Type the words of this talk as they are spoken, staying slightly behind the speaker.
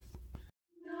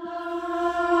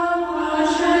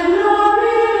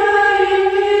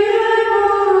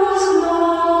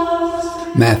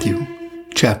Matthew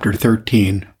chapter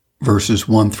 13, verses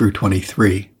 1 through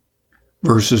 23,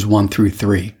 verses 1 through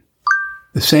 3.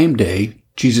 The same day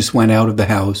Jesus went out of the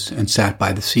house and sat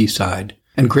by the seaside,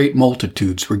 and great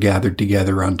multitudes were gathered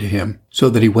together unto him,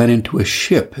 so that he went into a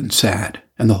ship and sat,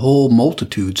 and the whole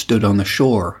multitude stood on the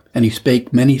shore, and he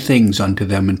spake many things unto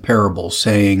them in parables,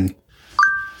 saying,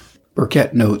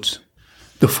 Burkett notes,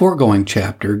 the foregoing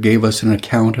chapter gave us an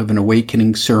account of an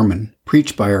awakening sermon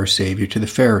preached by our Savior to the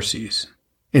Pharisees.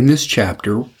 In this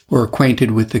chapter, we're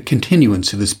acquainted with the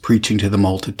continuance of his preaching to the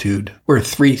multitude, where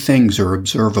three things are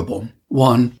observable.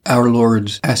 1. Our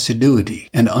Lord's assiduity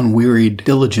and unwearied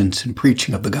diligence in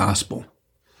preaching of the gospel.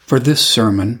 For this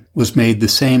sermon was made the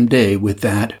same day with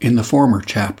that in the former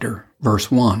chapter,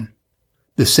 verse 1.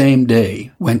 The same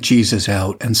day went Jesus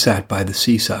out and sat by the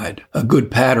seaside, a good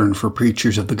pattern for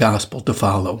preachers of the gospel to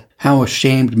follow. How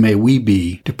ashamed may we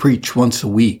be to preach once a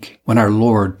week when our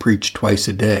Lord preached twice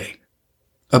a day.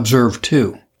 Observe,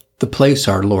 too, the place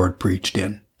our Lord preached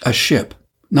in, a ship.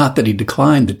 Not that he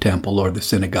declined the temple or the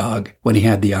synagogue when he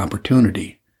had the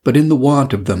opportunity, but in the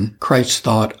want of them, Christ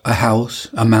thought a house,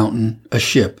 a mountain, a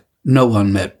ship, no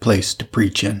unmet place to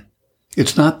preach in.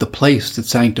 It's not the place that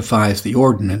sanctifies the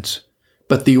ordinance,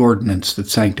 but the ordinance that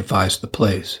sanctifies the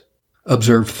place.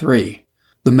 Observe 3,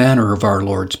 the manner of our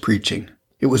Lord's preaching.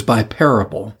 It was by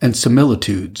parable and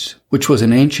similitudes, which was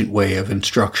an ancient way of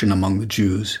instruction among the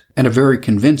Jews, and a very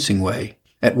convincing way,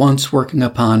 at once working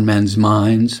upon men's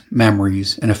minds,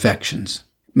 memories, and affections,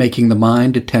 making the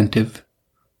mind attentive,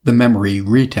 the memory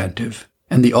retentive,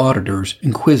 and the auditors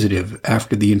inquisitive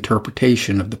after the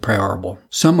interpretation of the parable.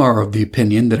 Some are of the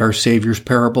opinion that our Savior's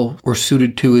parable were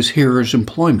suited to his hearers'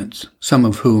 employments, some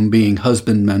of whom, being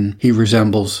husbandmen, he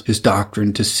resembles his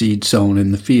doctrine to seed sown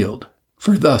in the field.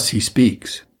 For thus he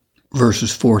speaks.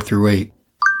 Verses 4 through 8.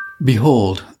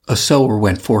 Behold, a sower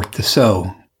went forth to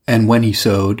sow, and when he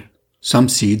sowed, some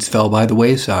seeds fell by the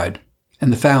wayside,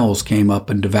 and the fowls came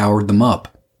up and devoured them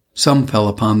up. Some fell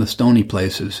upon the stony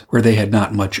places, where they had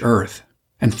not much earth,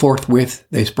 and forthwith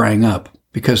they sprang up,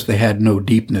 because they had no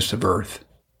deepness of earth.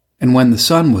 And when the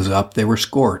sun was up, they were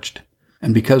scorched,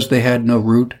 and because they had no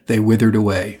root, they withered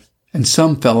away. And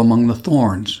some fell among the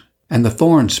thorns, and the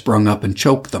thorns sprung up and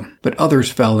choked them. But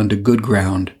others fell into good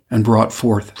ground, and brought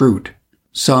forth fruit,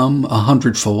 some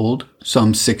 100-fold,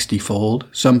 some 60-fold,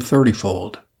 some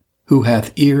 30-fold. Who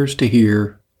hath ears to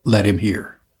hear, let him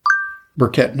hear.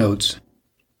 Burkett notes,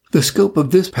 the scope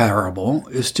of this parable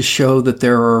is to show that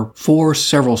there are 4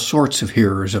 several sorts of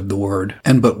hearers of the word,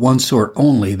 and but one sort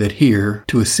only that hear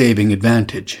to a saving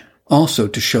advantage. Also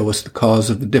to show us the cause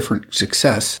of the different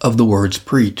success of the words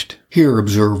preached. Here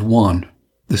observe 1.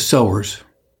 The sowers,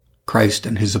 Christ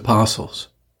and his apostles.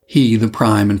 He the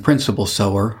prime and principal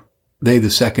sower, they the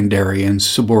secondary and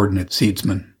subordinate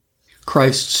seedsmen.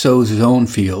 Christ sows his own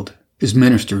field, his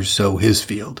ministers sow his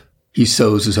field. He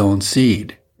sows his own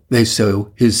seed, they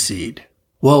sow his seed.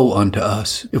 Woe unto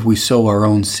us if we sow our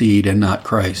own seed and not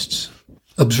Christ's.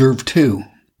 Observe 2,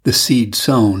 the seed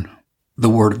sown, the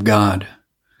word of God.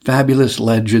 Fabulous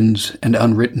legends and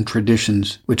unwritten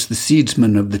traditions which the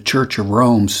seedsmen of the Church of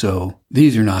Rome sow,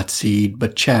 these are not seed,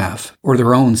 but chaff, or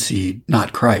their own seed,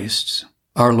 not Christ's.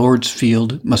 Our Lord's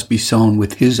field must be sown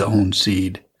with his own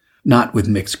seed, not with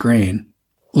mixed grain.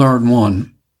 Learn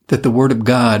 1, that the word of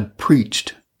God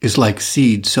preached is like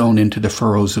seed sown into the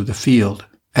furrows of the field.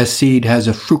 As seed has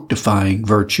a fructifying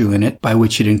virtue in it by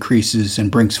which it increases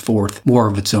and brings forth more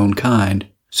of its own kind,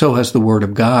 so has the word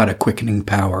of God a quickening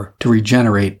power to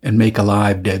regenerate and make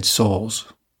alive dead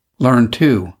souls. Learn,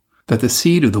 too, that the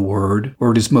seed of the word,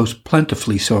 where it is most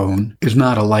plentifully sown, is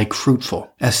not alike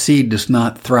fruitful. As seed does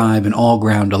not thrive in all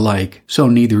ground alike, so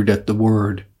neither doth the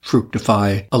word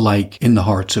fructify alike in the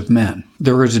hearts of men.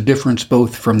 There is a difference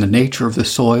both from the nature of the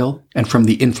soil and from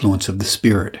the influence of the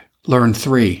Spirit. Learn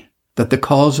 3, that the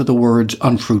cause of the word's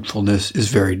unfruitfulness is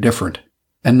very different,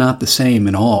 and not the same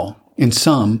in all. In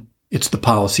some, it's the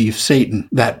policy of Satan,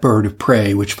 that bird of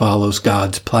prey which follows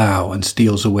God's plow and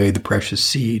steals away the precious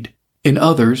seed. In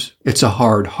others, it's a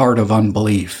hard heart of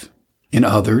unbelief. In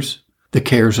others, the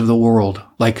cares of the world,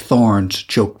 like thorns,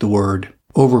 choke the word,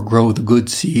 overgrow the good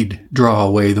seed, draw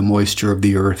away the moisture of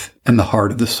the earth and the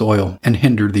heart of the soil, and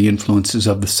hinder the influences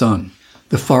of the sun.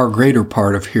 The far greater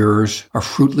part of hearers are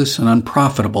fruitless and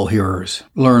unprofitable hearers.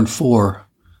 Learn 4,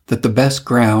 that the best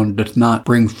ground doth not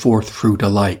bring forth fruit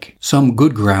alike. Some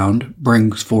good ground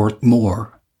brings forth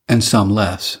more, and some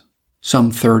less.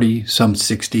 Some 30, some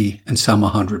 60, and some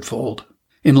 100-fold.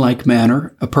 In like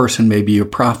manner, a person may be a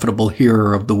profitable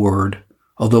hearer of the word,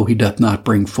 although he doth not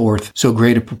bring forth so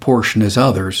great a proportion as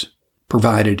others,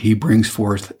 provided he brings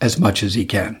forth as much as he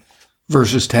can.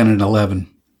 Verses 10 and 11.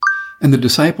 And the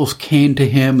disciples came to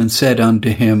him and said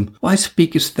unto him, Why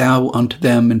speakest thou unto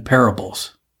them in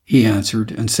parables? He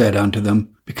answered and said unto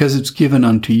them, Because it's given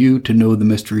unto you to know the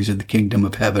mysteries of the kingdom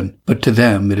of heaven, but to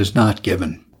them it is not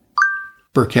given.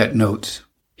 Burkett notes,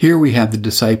 here we have the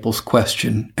disciples'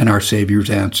 question and our Savior's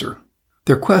answer.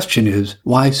 Their question is,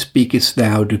 Why speakest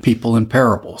thou to people in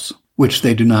parables, which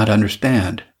they do not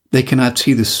understand? They cannot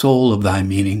see the soul of thy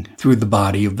meaning through the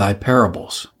body of thy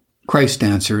parables. Christ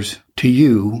answers, To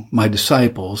you, my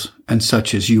disciples, and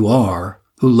such as you are,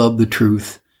 who love the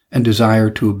truth and desire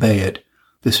to obey it,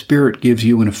 the Spirit gives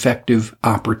you an effective,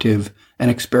 operative, and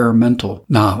experimental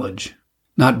knowledge,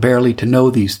 not barely to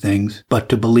know these things, but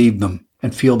to believe them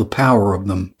and feel the power of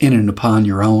them in and upon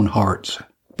your own hearts.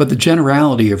 But the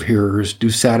generality of hearers do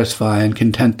satisfy and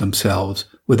content themselves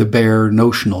with a bare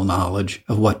notional knowledge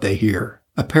of what they hear.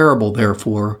 A parable,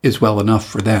 therefore, is well enough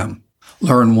for them.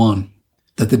 Learn 1.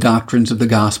 That the doctrines of the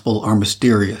gospel are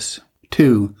mysterious.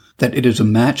 2. That it is a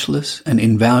matchless and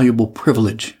invaluable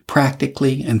privilege,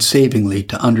 practically and savingly,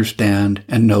 to understand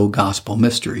and know gospel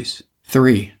mysteries.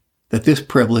 3. That this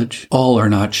privilege all are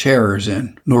not sharers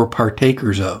in, nor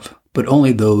partakers of, but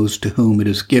only those to whom it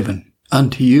is given.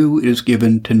 Unto you it is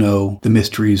given to know the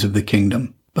mysteries of the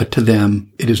kingdom, but to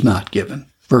them it is not given.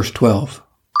 Verse 12.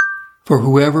 For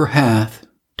whoever hath,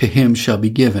 to him shall be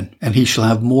given, and he shall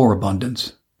have more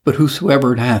abundance. But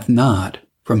whosoever hath not,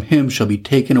 from him shall be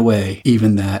taken away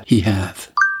even that he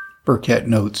hath. Burkett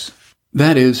notes,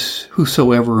 that is,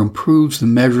 whosoever improves the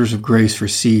measures of grace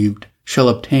received shall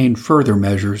obtain further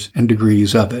measures and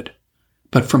degrees of it.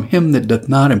 But from him that doth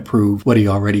not improve what he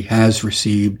already has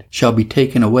received shall be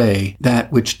taken away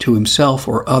that which to himself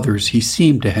or others he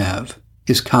seemed to have,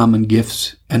 his common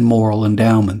gifts and moral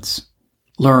endowments.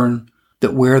 Learn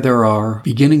that where there are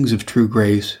beginnings of true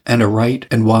grace and a right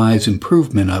and wise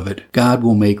improvement of it, God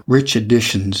will make rich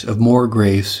additions of more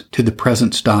grace to the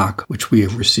present stock which we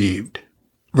have received.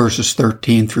 Verses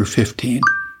 13 through 15.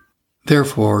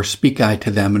 Therefore speak I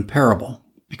to them in parable,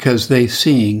 because they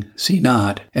seeing see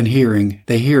not, and hearing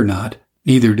they hear not,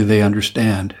 neither do they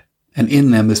understand. And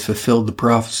in them is fulfilled the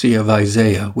prophecy of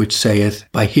Isaiah, which saith,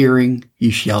 By hearing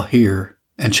ye shall hear,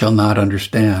 and shall not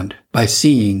understand. By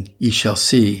seeing ye shall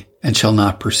see, and shall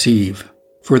not perceive.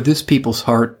 For this people's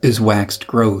heart is waxed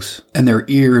gross, and their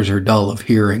ears are dull of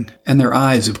hearing, and their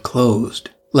eyes have closed,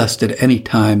 lest at any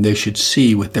time they should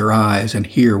see with their eyes, and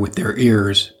hear with their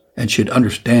ears, and should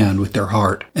understand with their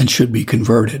heart, and should be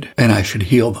converted, and I should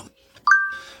heal them.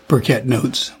 Burkett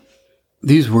notes,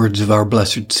 these words of our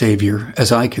blessed Savior,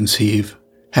 as I conceive,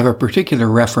 have a particular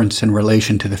reference in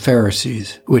relation to the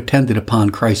Pharisees, who attended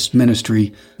upon Christ's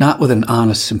ministry not with an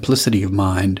honest simplicity of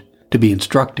mind, to be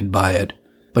instructed by it,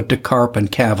 but to carp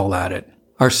and cavil at it.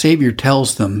 Our Savior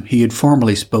tells them he had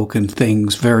formerly spoken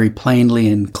things very plainly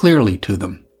and clearly to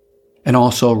them, and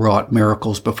also wrought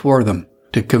miracles before them,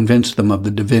 to convince them of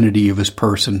the divinity of his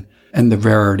person and the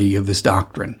verity of his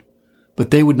doctrine.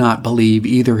 But they would not believe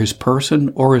either his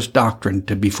person or his doctrine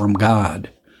to be from God,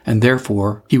 and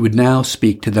therefore he would now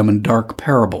speak to them in dark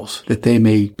parables, that they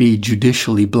may be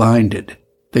judicially blinded.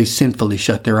 They sinfully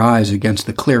shut their eyes against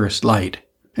the clearest light,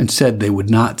 and said they would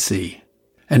not see.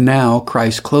 And now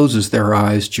Christ closes their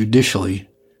eyes judicially,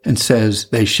 and says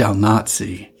they shall not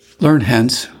see. Learn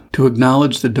hence to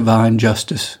acknowledge the divine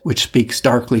justice which speaks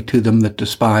darkly to them that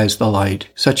despise the light,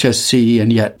 such as see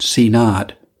and yet see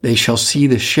not. They shall see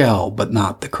the shell, but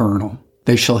not the kernel.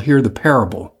 They shall hear the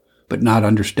parable, but not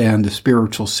understand the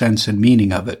spiritual sense and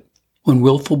meaning of it. When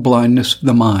willful blindness of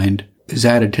the mind is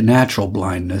added to natural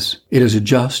blindness, it is a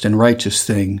just and righteous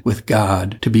thing with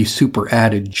God to be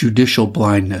superadded judicial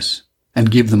blindness,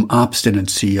 and give them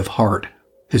obstinacy of heart,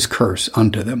 his curse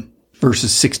unto them.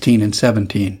 Verses 16 and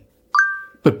 17.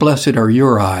 But blessed are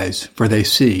your eyes, for they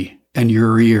see, and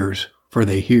your ears, for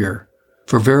they hear.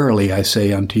 For verily I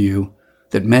say unto you,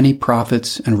 that many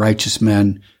prophets and righteous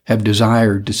men have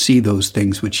desired to see those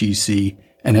things which ye see,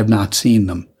 and have not seen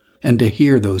them, and to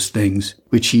hear those things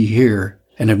which ye hear,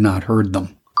 and have not heard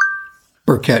them.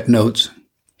 Burkett notes,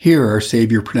 here our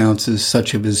Savior pronounces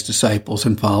such of his disciples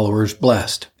and followers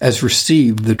blessed, as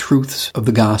received the truths of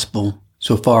the gospel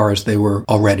so far as they were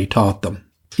already taught them.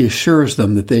 He assures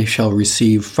them that they shall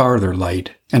receive farther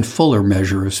light and fuller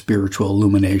measure of spiritual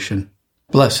illumination.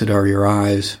 Blessed are your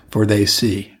eyes, for they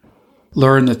see.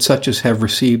 Learn that such as have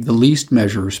received the least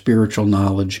measure of spiritual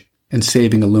knowledge and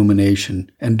saving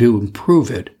illumination, and do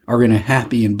improve it, are in a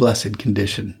happy and blessed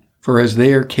condition. For as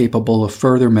they are capable of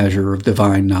further measure of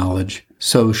divine knowledge,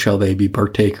 so shall they be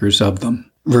partakers of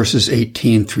them. Verses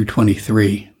 18 through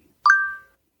 23.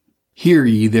 Hear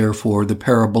ye therefore the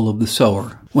parable of the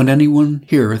sower. When anyone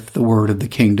heareth the word of the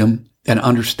kingdom, and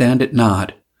understand it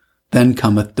not, Then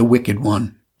cometh the wicked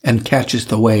one, and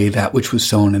catcheth away that which was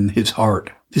sown in his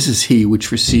heart. This is he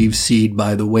which receives seed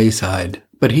by the wayside.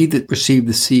 But he that received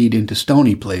the seed into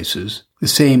stony places, the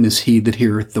same is he that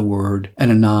heareth the word, and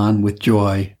anon with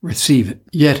joy receiveth.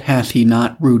 Yet hath he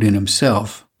not root in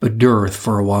himself, but dureth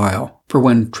for a while. For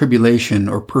when tribulation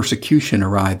or persecution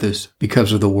ariseth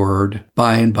because of the word,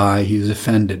 by and by he is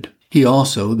offended. He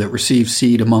also that receives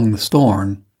seed among the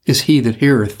thorn is he that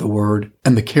heareth the word,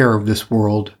 and the care of this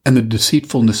world, and the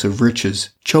deceitfulness of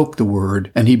riches, choke the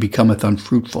word, and he becometh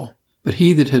unfruitful. But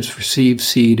he that has received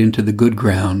seed into the good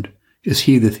ground is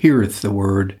he that heareth the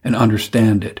word, and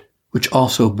understand it, which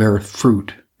also beareth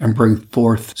fruit, and bringeth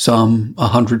forth some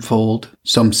 100-fold,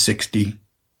 some 60,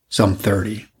 some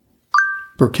 30.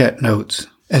 Burkett notes,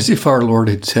 as if our Lord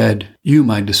had said, "You,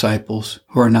 my disciples,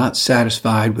 who are not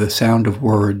satisfied with the sound of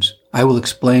words, I will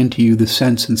explain to you the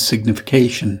sense and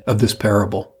signification of this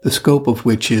parable, the scope of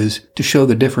which is to show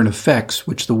the different effects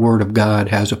which the word of God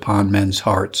has upon men's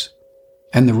hearts,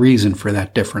 and the reason for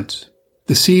that difference.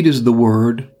 The seed is the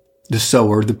word, the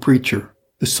sower the preacher.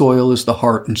 The soil is the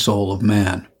heart and soul of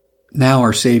man." Now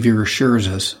our Savior assures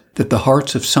us that the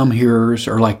hearts of some hearers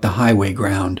are like the highway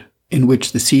ground, in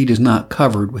which the seed is not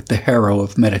covered with the harrow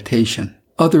of meditation.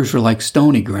 Others are like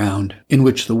stony ground, in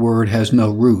which the word has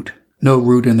no root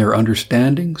in their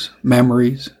understandings,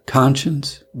 memories,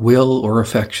 conscience, will, or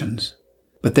affections.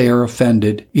 But they are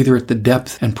offended either at the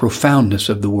depth and profoundness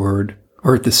of the word,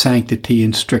 or at the sanctity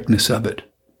and strictness of it,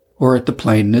 or at the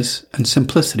plainness and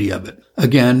simplicity of it.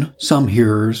 Again, some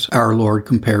hearers our Lord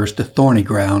compares to thorny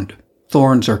ground.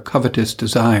 Thorns are covetous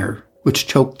desire, which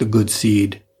choke the good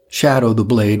seed, shadow the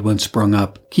blade when sprung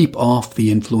up, keep off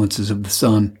the influences of the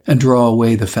sun, and draw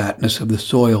away the fatness of the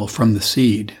soil from the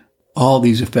seed. All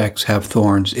these effects have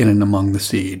thorns in and among the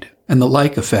seed, and the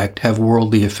like effect have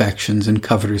worldly affections and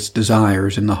covetous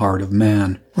desires in the heart of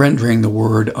man, rendering the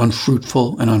word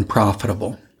unfruitful and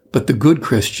unprofitable. But the good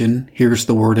Christian hears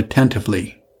the word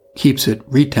attentively, keeps it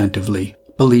retentively,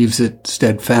 believes it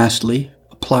steadfastly,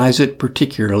 applies it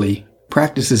particularly,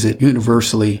 practices it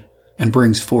universally, and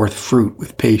brings forth fruit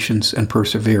with patience and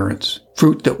perseverance,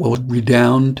 fruit that will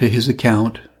redound to his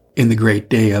account in the great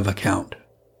day of account.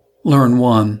 Learn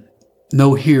 1.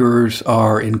 No hearers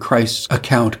are in Christ's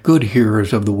account good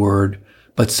hearers of the word,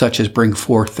 but such as bring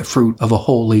forth the fruit of a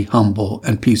holy, humble,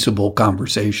 and peaceable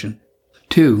conversation.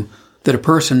 2. That a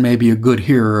person may be a good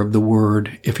hearer of the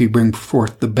word if he bring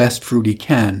forth the best fruit he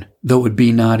can, though it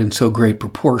be not in so great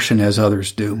proportion as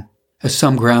others do. As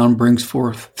some ground brings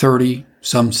forth 30,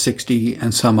 some 60,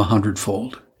 and some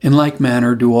 100-fold. In like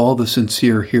manner do all the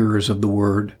sincere hearers of the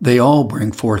word. They all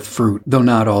bring forth fruit, though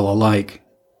not all alike.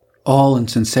 All in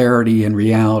sincerity and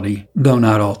reality, though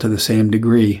not all to the same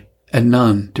degree, and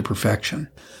none to perfection.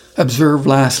 Observe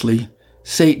lastly,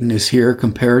 Satan is here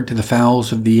compared to the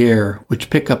fowls of the air, which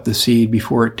pick up the seed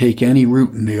before it take any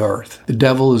root in the earth. The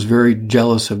devil is very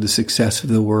jealous of the success of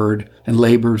the word, and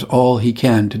labors all he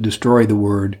can to destroy the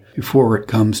word before it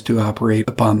comes to operate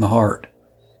upon the heart,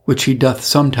 which he doth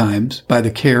sometimes by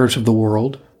the cares of the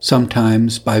world,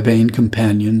 sometimes by vain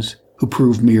companions, who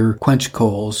prove mere quench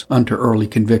coals unto early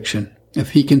conviction.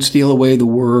 If he can steal away the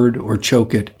word or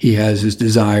choke it, he has his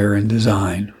desire and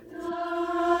design.